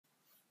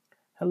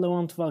Hello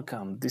and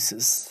welcome. This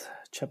is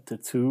chapter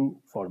 2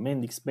 for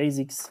Mendix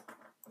Basics.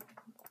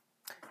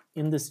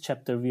 In this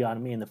chapter, we are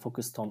mainly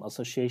focused on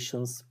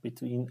associations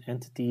between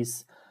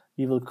entities.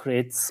 We will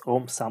create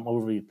some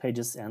overview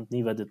pages and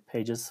new edit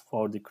pages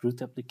for the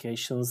CRUD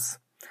applications.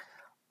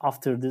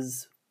 After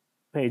these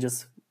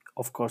pages,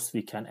 of course,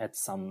 we can add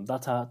some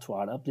data to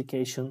our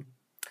application.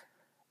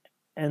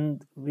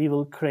 And we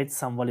will create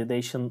some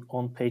validation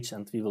on page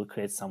and we will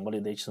create some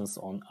validations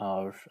on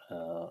our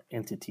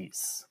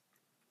entities.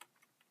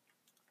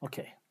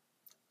 Okay.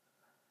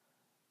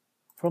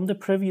 From the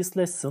previous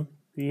lesson,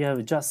 we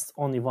have just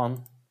only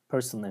one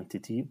person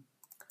entity.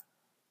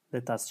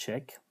 Let us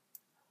check,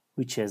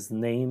 which has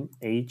name,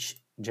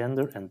 age,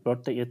 gender, and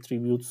birthday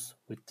attributes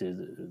with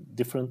the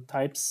different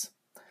types.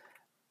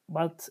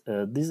 But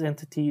this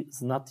entity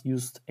is not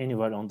used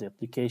anywhere on the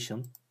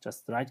application.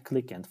 Just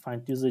right-click and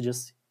find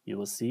usages. You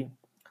will see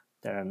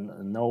there are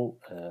no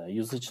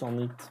usage on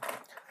it.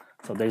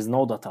 So there is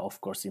no data,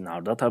 of course, in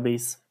our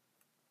database.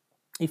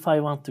 If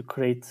I want to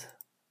create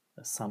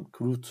some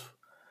CRUD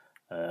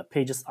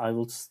pages, I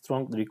would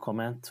strongly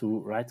recommend to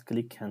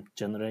right-click and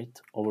generate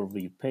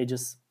overview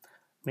pages.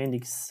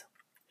 Mendix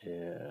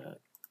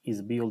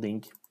is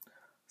building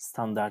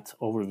standard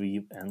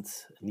overview and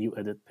new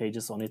edit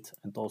pages on it,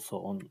 and also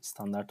on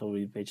standard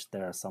overview page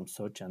there are some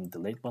search and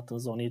delete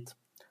buttons on it.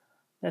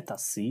 Let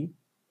us see.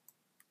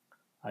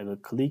 I will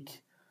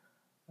click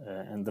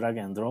and drag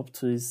and drop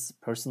to this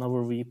person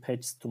overview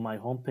page to my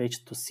home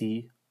page to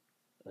see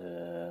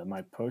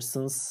my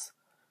persons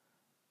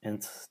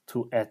and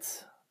to add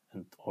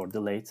and or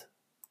delete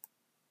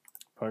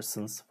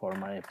persons for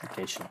my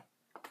application.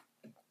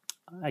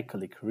 I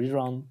click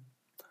rerun.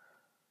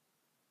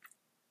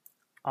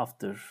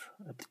 After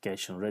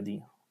application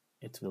ready,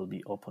 it will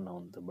be open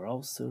on the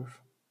browser.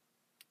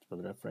 It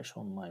will refresh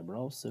on my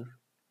browser.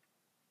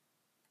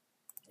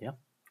 Yeah,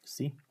 you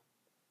see.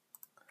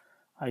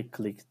 I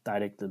click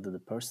directly to the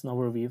person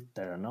overview.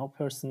 There are no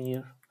person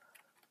here.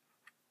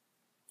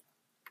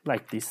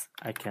 Like this,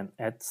 I can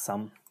add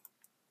some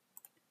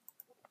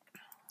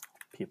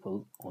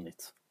people on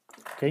it.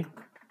 Okay.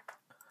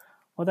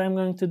 What I'm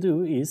going to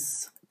do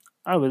is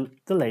I will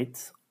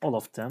delete all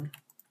of them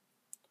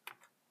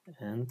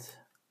and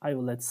I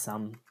will add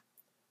some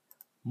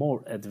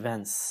more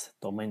advanced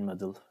domain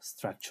model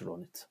structure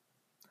on it.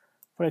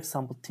 For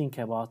example, think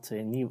about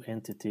a new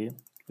entity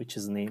which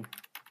is named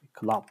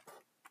club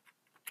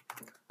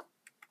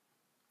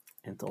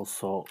and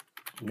also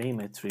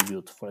name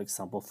attribute, for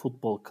example,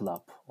 football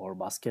club or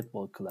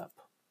basketball club.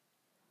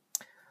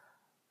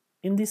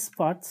 In this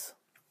part,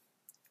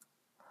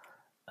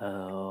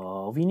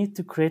 we need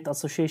to create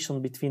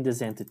association between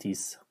these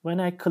entities.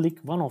 When I click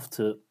one of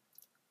the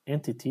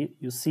entity,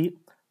 you see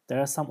there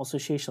are some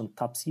association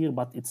tabs here,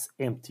 but it's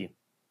empty.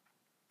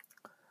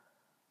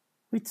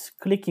 With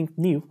clicking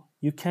new,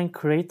 you can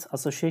create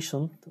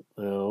association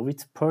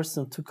with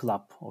person to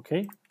club.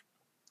 Okay,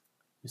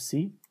 you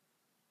see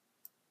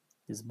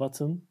this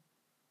button.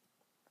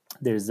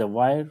 There is a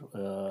wire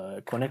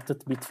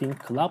connected between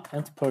club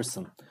and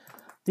person.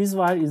 This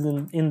wire is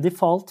in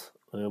default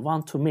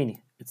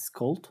one-to-many. It's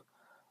called.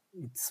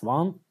 It's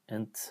one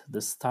and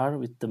the star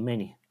with the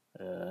many.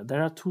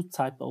 There are two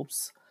types of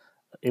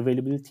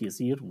availabilities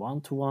here: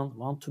 one-to-one,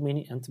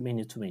 one-to-many, and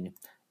many-to-many.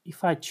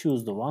 If I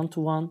choose the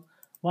one-to-one,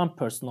 one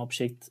person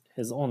object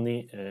has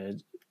only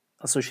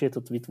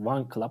associated with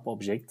one club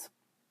object,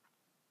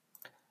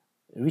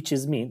 which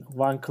is mean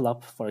one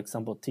club. For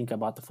example, think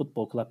about the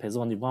football club has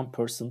only one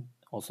person.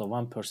 Also,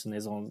 one person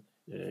has on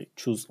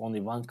choose only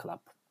one club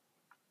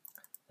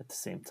at the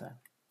same time.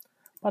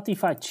 But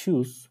if I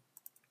choose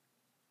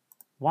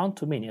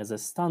one-to-many as a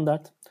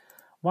standard,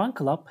 one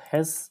club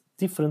has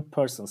different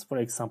persons. For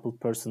example,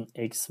 person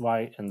X,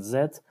 Y, and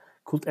Z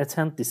could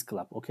attend this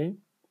club, okay?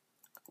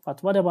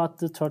 But what about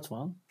the third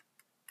one?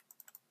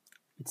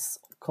 It's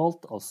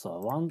called also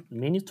one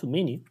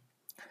many-to-many.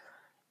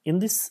 In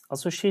this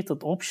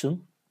associated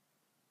option,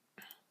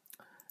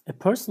 a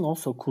person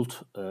also could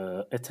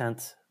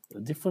attend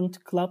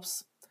different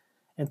clubs,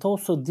 and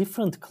also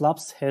different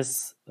clubs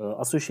has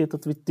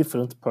associated with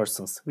different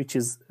persons, which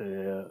is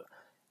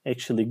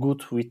actually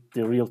good with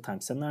the real-time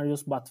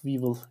scenarios, but we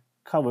will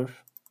cover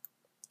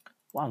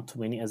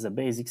one-to-many as a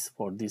basics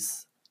for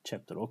this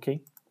chapter,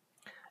 okay?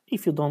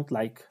 If you don't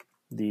like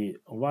the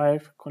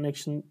wire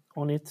connection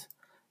on it,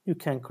 you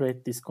can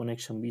create this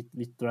connection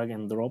with drag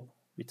and drop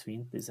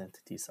between these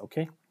entities,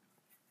 okay?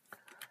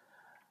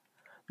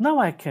 Now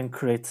I can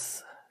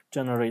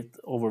generate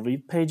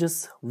overview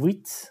pages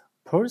with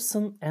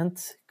person and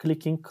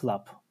clicking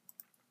club.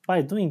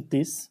 By doing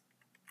this,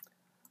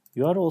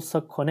 you are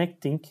also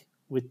connecting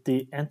with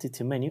the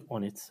entity menu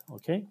on it,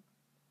 okay?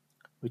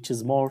 Which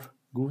is more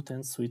good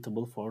and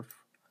suitable for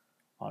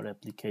our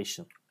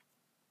application.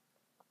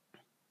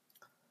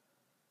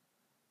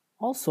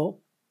 Also,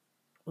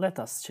 let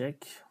us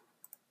check.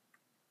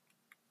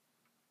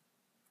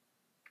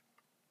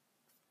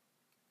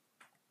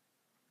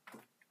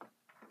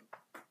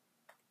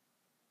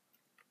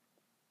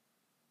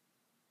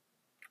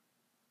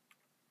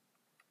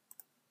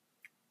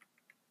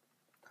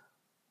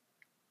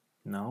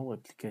 Now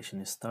application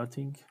is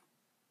starting.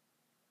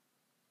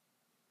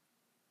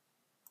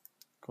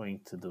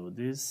 Going to do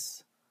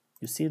this.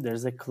 You see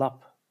there's a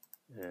club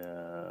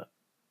area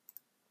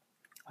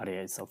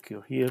is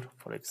occur here.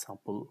 For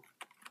example,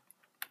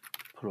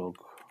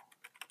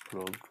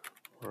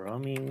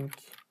 programming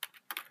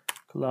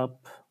club,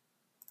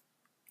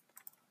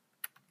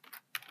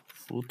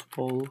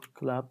 football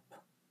club,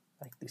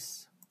 like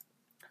this.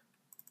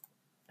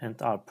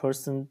 And our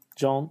person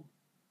John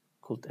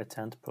could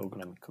attend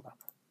programming club.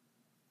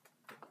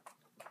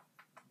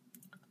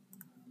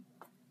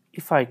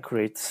 If I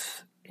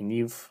create a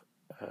new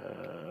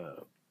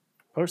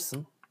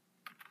person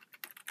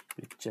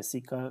with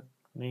Jessica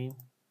name,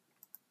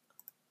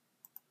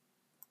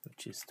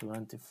 which is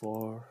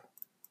 24,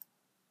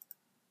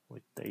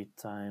 with date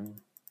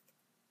time,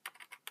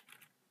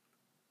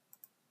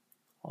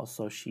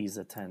 also she is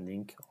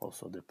attending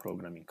also the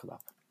programming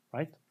club,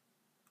 right?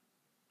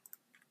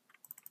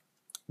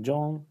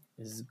 John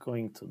is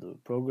going to do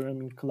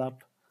programming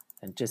club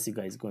and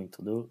Jessica is going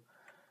to do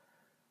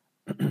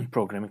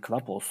programming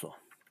club also.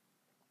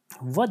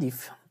 What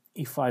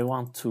if I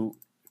want to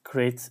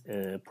create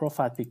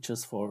profile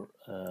pictures for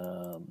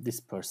these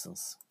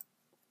persons?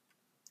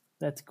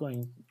 Let's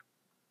going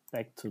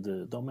back to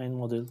the domain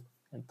model,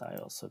 and I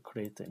also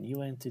create a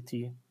new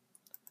entity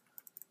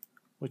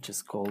which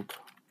is called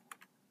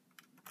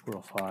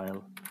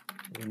profile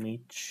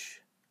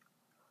image.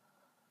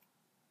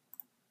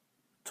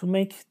 To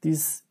make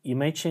this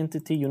image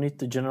entity, you need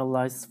to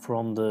generalize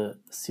from the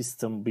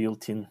system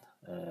built-in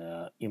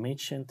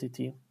image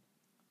entity.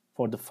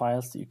 For the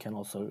files, you can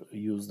also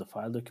use the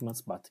file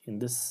documents, but in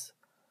this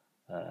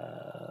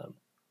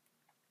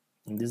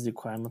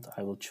requirement,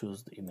 I will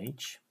choose the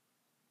image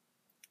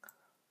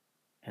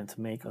and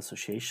make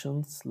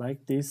associations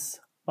like this.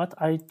 But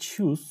I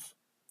choose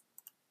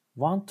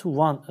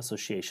one-to-one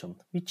association,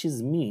 which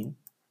is mean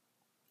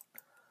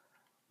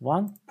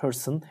one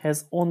person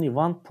has only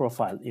one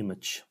profile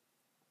image.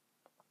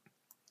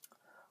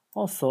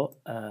 Also,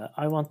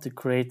 I want to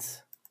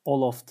create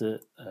all of the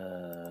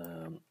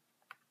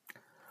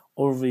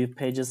overview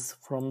pages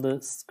from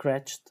the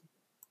scratch.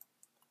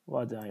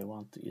 What I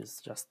want is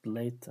just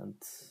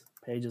latent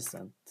pages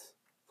and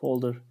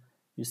folder.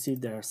 You see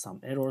there are some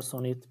errors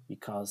on it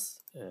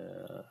because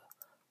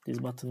this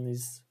button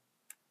is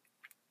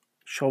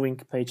showing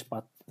page,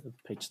 but the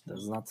page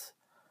does not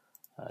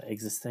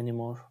exist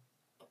anymore.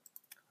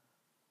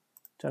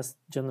 Just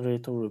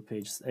generate overview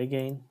pages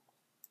again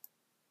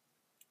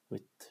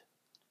with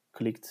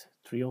clicked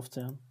 3 of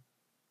them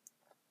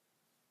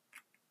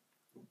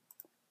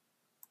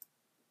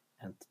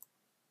and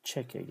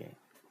check again.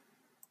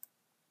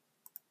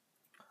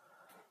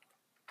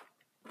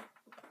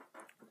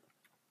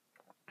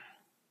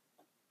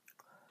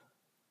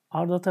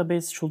 Our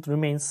database should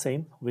remain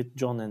same with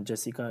John and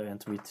Jessica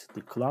and with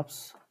the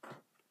clubs.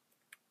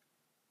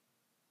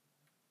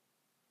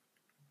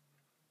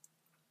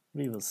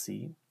 We will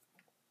see.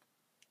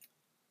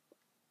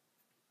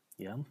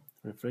 Yeah,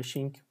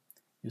 refreshing.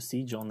 You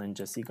see John and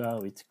Jessica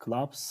with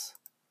clubs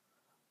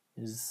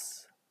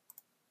is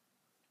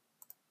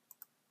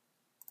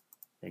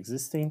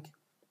existing.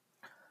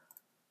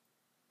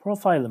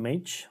 Profile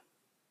image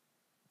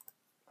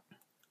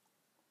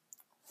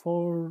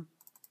for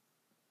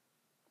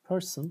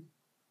person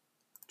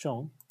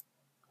John,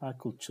 I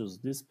could choose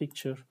this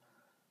picture.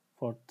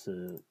 For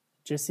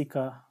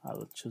Jessica, I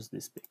will choose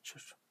this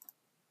picture.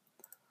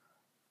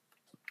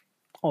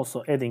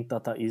 Also, adding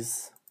data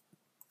is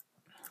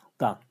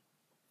done.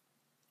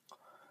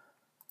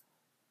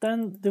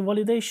 Then the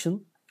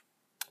validation,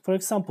 for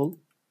example,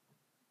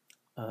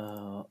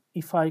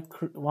 if I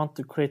want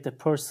to create a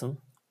person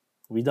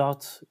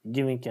without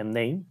giving a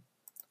name,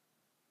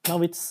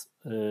 now it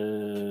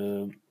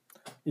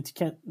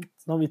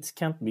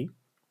can't be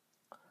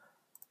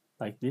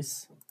like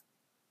this.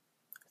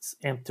 It's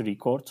empty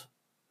record.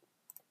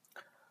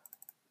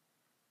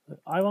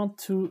 I want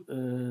to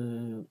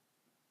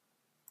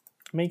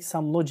make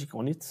some logic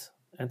on it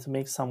and to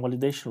make some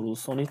validation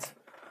rules on it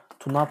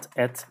to not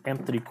add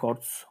empty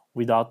records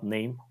without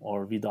name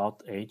or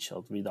without age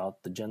or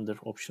without the gender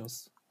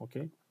options.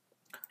 Okay,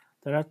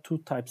 there are two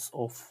types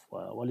of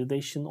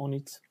validation on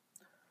it.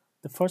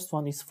 The first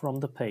one is from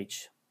the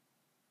page.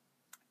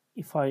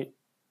 If I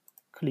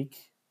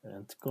click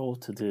and go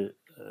to the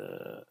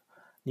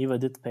new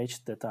edit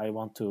page that I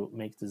want to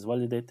make this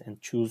validate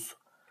and choose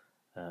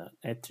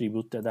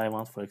attribute that I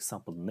want, for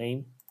example,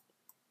 name,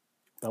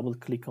 double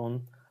click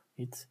on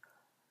it,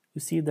 you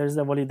see there's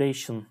a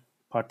validation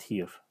part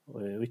here,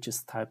 which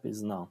is type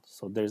is none.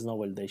 So there's no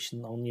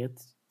validation on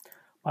yet,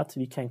 but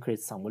we can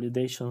create some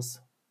validations.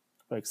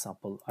 For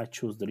example, I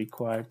choose the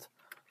required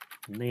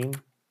name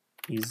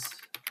is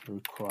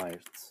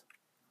required.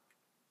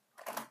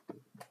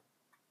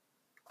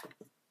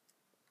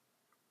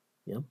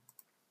 Yeah.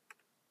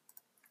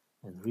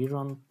 And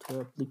rerun the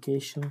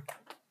application.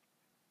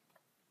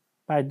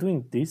 By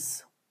doing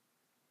this,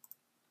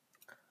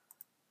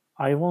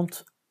 I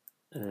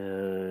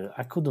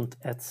couldn't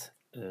add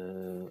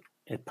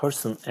a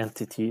person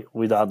entity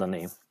without a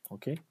name.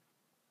 Okay.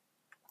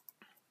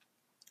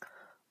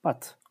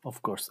 But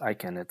of course I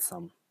can add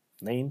some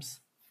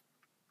names.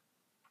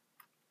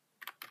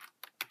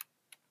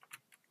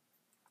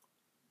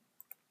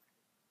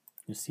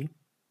 You see,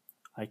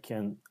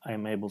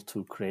 I'm able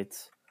to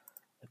create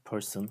a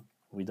person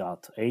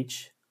without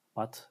age,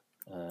 but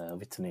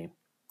with name.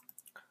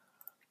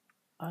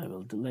 I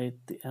will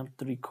delete the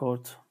empty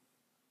record.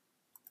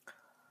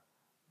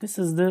 This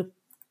is the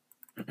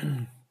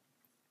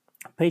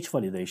page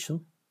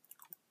validation.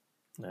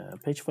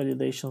 Page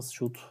validations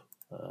should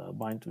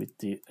bind with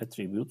the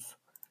attributes.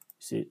 You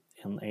see,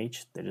 in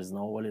age, there is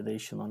no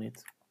validation on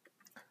it.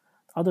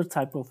 Other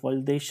type of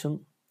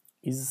validation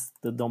is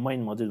the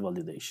domain model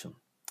validation.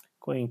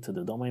 Going to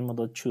the domain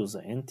model, choose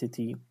an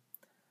entity,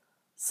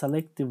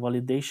 select the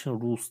validation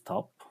rules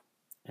tab,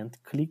 and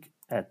click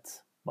Add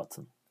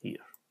button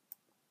here.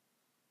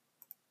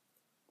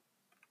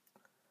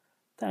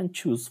 Then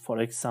choose, for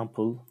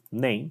example,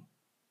 name.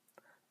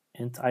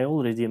 And I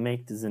already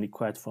make this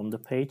required from the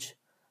page,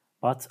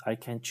 but I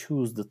can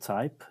choose the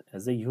type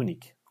as a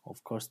unique.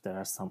 Of course, there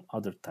are some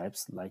other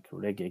types like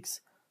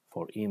regex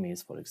for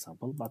emails, for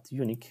example, but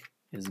unique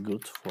is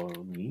good for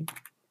me.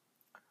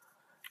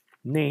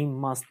 Name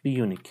must be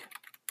unique.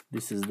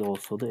 This is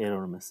also the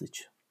error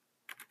message.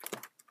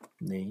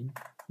 Name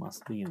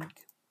must be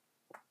unique.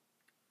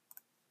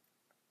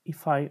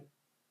 If I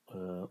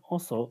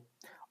also,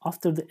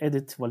 after the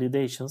edit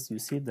validations, you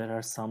see there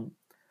are some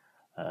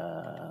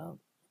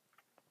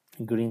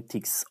green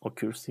ticks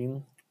occurs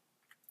in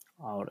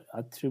our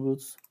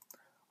attributes.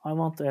 I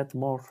want to add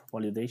more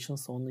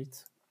validations on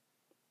it.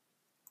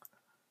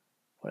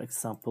 For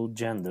example,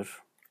 gender.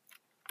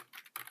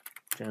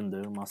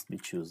 Gender must be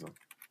chosen.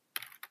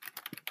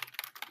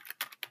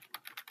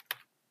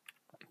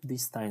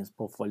 These types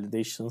of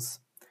validations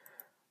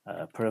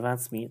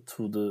prevents me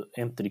to the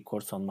empty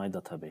records on my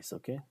database,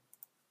 okay?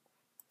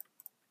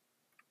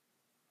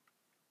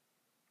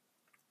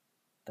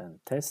 Then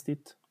test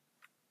it.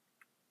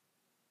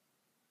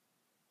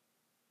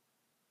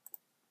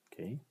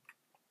 Okay.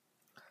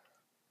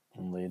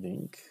 I'm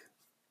waiting.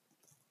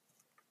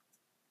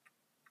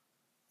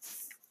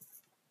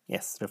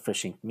 Yes,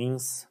 refreshing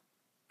means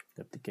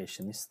the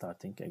application is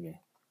starting again.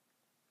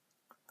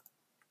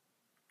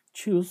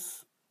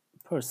 Choose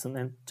person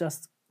and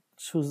just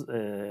choose,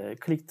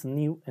 click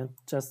new and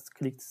just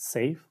click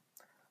save.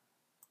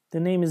 The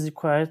name is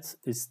required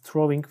is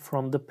throwing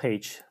from the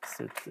page.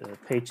 So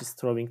page is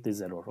throwing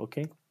this error,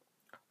 okay?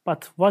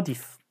 But what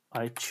if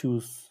I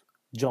choose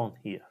John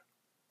here?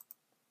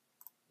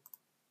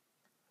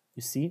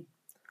 You see,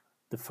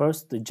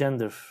 the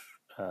gender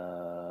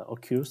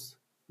occurs.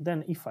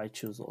 Then if I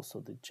choose also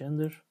the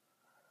gender,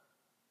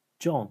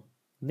 John,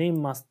 name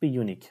must be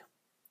unique,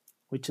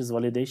 which is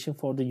validation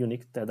for the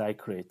unique that I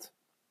create.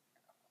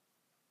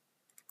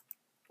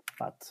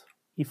 But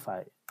if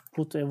I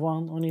put a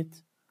 1 on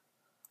it,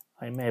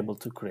 I'm able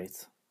to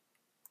create.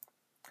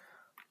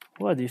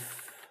 What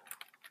if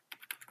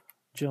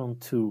John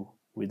 2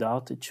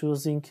 without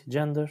choosing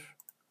gender?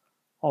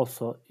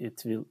 Also,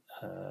 it will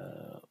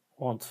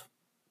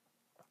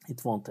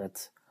won't add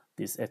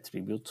this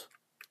attribute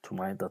to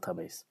my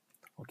database.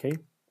 Okay.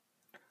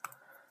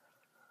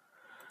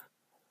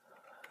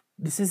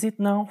 This is it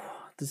now.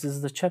 This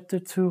is the chapter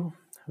 2.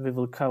 We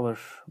will cover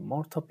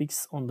more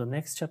topics on the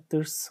next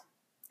chapters.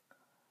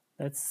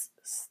 Let's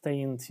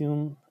stay in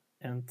tune,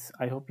 and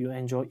I hope you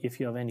enjoy. If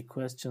you have any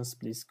questions,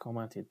 please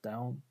comment it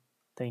down.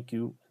 Thank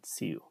you and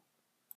see you.